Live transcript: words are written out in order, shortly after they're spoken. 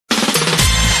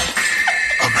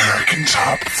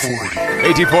Top 40.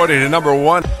 AT40 to number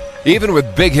 1. Even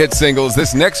with big hit singles,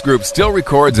 this next group still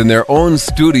records in their own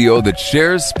studio that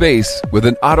shares space with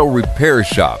an auto repair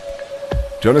shop.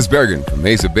 Jonas Berggren from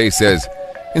Ace of Base says,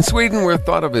 "In Sweden, we're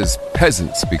thought of as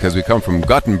peasants because we come from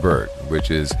Gothenburg,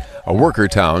 which is a worker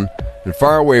town and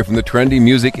far away from the trendy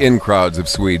music in crowds of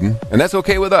Sweden, and that's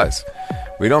okay with us.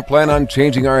 We don't plan on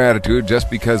changing our attitude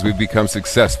just because we've become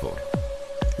successful."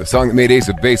 The song that made Ace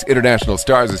of Base international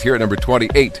stars is here at number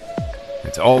 28.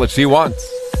 It's All That She Wants.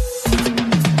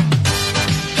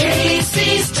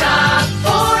 Casey's Top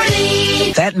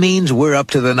 40. That means we're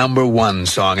up to the number 1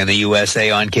 song in the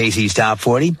USA on Casey's Top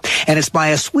 40, and it's by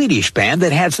a Swedish band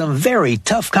that had some very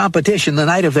tough competition the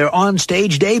night of their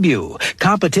on-stage debut.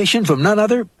 Competition from none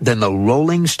other than the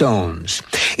Rolling Stones.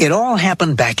 It all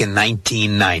happened back in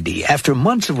 1990. After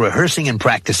months of rehearsing and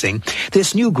practicing,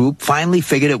 this new group finally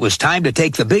figured it was time to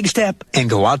take the big step and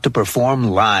go out to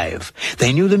perform live.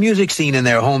 They knew the music scene in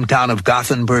their hometown of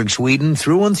Gothenburg, Sweden,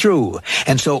 through and through,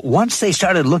 and so once they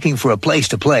started looking for a place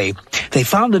to play, they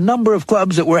found a number of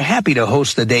clubs that were happy to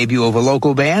host the debut of a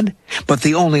local band, but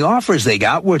the only offers they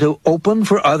got were to open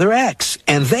for other acts,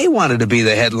 and they wanted to be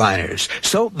the headliners,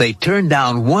 so they turned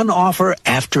down one offer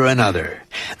after another.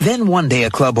 Then one day a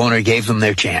club owner gave them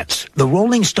their chance. The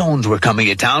Rolling Stones were coming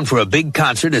to town for a big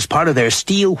concert as part of their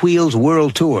Steel Wheels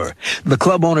World Tour. The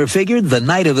club owner figured the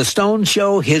night of the Stones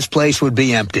show, his place would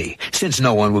be empty. Since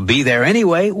no one would be there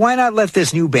anyway, why not let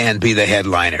this new band be the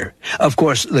headliner? Of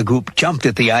course, the group jumped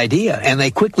at the idea, and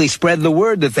they quickly spread the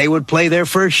word that they would play their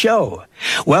first show.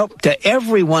 Well, to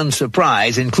everyone's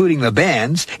surprise, including the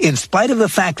band's, in spite of the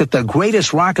fact that the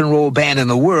greatest rock and roll band in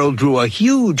the world drew a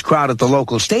huge crowd at the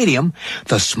local stadium,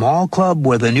 the small club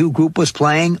where the new group was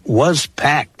playing was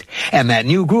packed, and that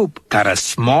new group got a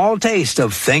small taste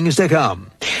of things to come.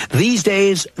 These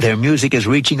days, their music is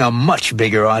reaching a much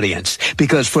bigger audience,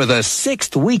 because for the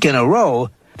 6th week in a row,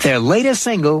 their latest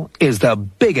single is the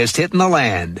biggest hit in the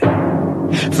land.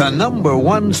 The number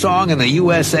 1 song in the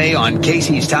USA on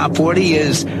Casey's Top 40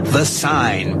 is The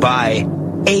Sign by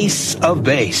Ace of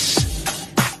Base.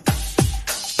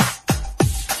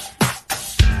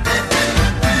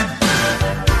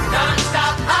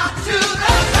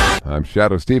 I'm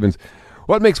Shadoe Stevens.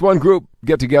 What makes one group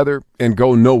get together and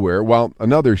go nowhere while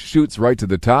another shoots right to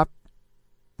the top?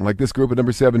 Like this group at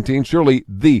number 17, surely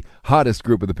the hottest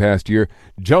group of the past year,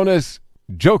 Jonas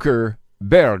Joker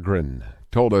Berggren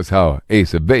told us how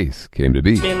Ace of Base came to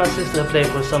be. Me and my sister played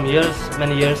for some years,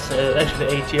 many years, actually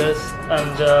 8 years,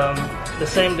 and the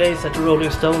same days that the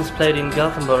Rolling Stones played in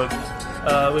Gothenburg,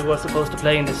 we were supposed to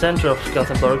play in the center of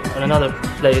Gothenburg on another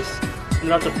place. A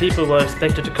lot of people were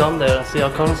expected to come there and see our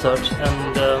concert,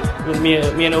 and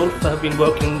me and Ulf have been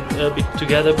working a bit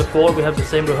together before. We have the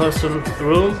same rehearsal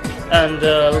room, and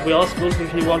we asked Ulf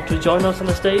if he wanted to join us on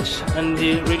the stage, and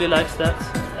he really likes that,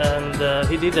 and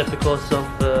he did that because of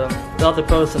the other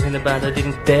person in the band that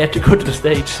didn't dare to go to the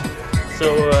stage.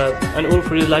 So, and Ulf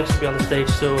really likes to be on the stage,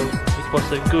 so it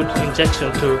was a good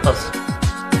injection to us.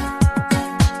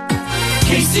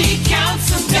 Casey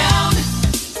counts them down.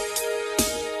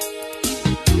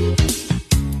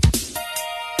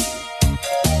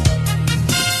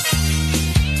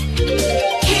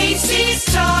 Casey's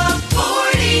Top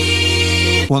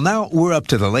 40. Well, now we're up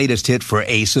to the latest hit for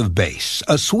Ace of Base,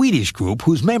 a Swedish group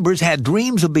whose members had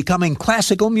dreams of becoming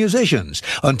classical musicians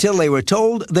until they were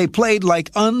told they played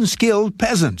like unskilled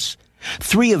peasants.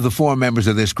 3 of the 4 members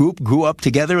of this group grew up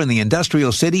together in the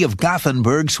industrial city of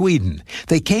Gothenburg, Sweden.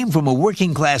 They came from a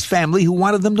working-class family who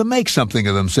wanted them to make something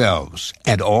of themselves.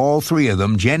 And all 3 of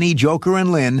them, Jenny, Joker,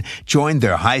 and Lynn, joined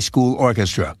their high school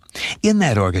orchestra. In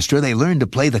that orchestra, they learned to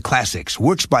play the classics,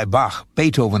 works by Bach,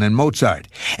 Beethoven, and Mozart.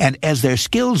 And as their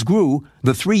skills grew,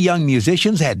 the 3 young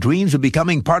musicians had dreams of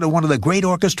becoming part of one of the great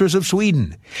orchestras of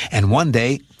Sweden. And one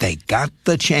day, they got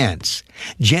the chance.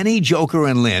 Jenny, Joker,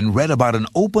 and Lynn read about an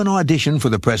open audition for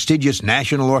the prestigious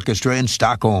National Orchestra in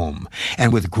Stockholm.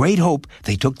 And with great hope,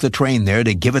 they took the train there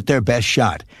to give it their best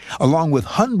shot. Along with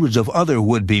hundreds of other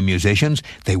would-be musicians,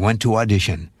 they went to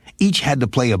audition. Each had to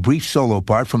play a brief solo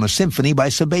part from a symphony by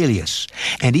Sibelius.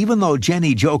 And even though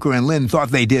Jenny, Joker, and Lynn thought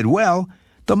they did well,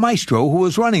 the maestro who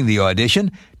was running the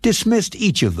audition dismissed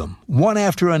each of them, one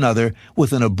after another,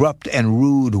 with an abrupt and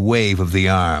rude wave of the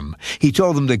arm. He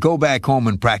told them to go back home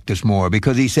and practice more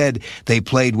because he said they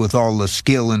played with all the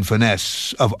skill and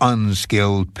finesse of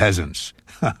unskilled peasants.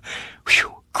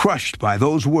 Whew. Crushed by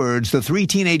those words, the 3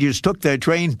 teenagers took their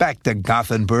train back to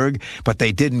Gothenburg, but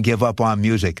they didn't give up on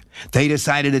music. They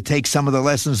decided to take some of the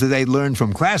lessons that they'd learned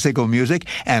from classical music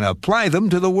and apply them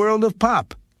to the world of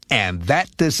pop. And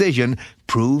that decision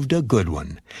proved a good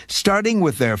one. Starting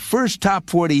with their first top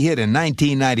 40 hit in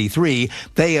 1993,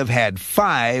 they have had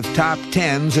 5 top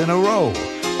 10s in a row.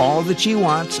 All That She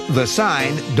Wants, The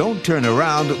Sign, Don't Turn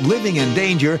Around, Living in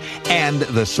Danger, and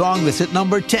the song that's at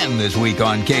number 10 this week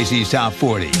on Casey's Top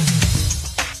 40.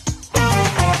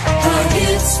 The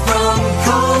hits from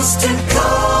coast to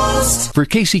coast. For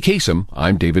Casey Kasem,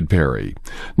 I'm David Perry.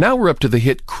 Now we're up to the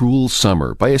hit Cruel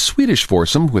Summer by a Swedish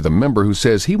foursome with a member who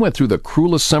says he went through the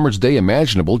cruelest summer's day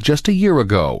imaginable just a year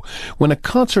ago when a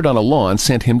concert on a lawn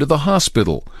sent him to the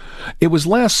hospital. It was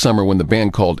last summer when the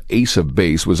band called Ace of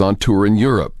Base was on tour in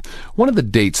Europe. One of the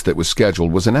dates that was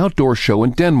scheduled was an outdoor show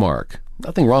in Denmark.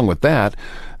 Nothing wrong with that.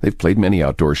 They've played many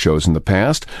outdoor shows in the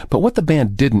past, but what the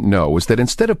band didn't know was that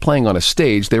instead of playing on a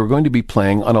stage, they were going to be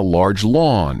playing on a large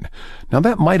lawn. Now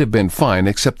that might have been fine,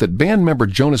 except that band member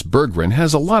Jonas Berggren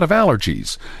has a lot of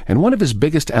allergies, and one of his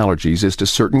biggest allergies is to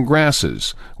certain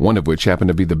grasses, one of which happened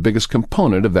to be the biggest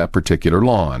component of that particular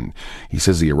lawn. He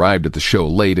says he arrived at the show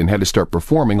late and had to start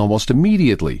performing almost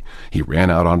immediately. He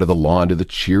ran out onto the lawn to the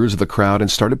cheers of the crowd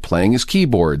and started playing his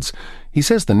keyboards. He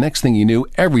says the next thing he knew,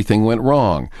 everything went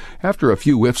wrong. After a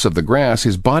few whiffs of the grass,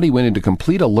 his body went into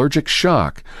complete allergic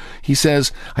shock. He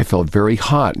says, I felt very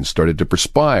hot and started to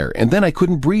perspire, and then I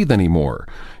couldn't breathe anymore.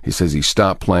 He says he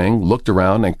stopped playing, looked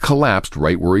around, and collapsed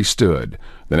right where he stood.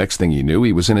 The next thing he knew,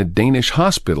 he was in a Danish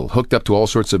hospital, hooked up to all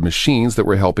sorts of machines that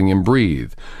were helping him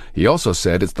breathe. He also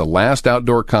said it's the last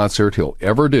outdoor concert he'll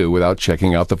ever do without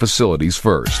checking out the facilities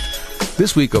first.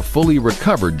 This week, a fully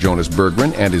recovered Jonas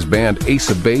Berggren and his band Ace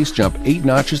of Base jump 8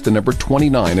 notches to number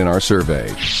 29 in our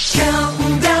survey.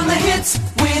 Counting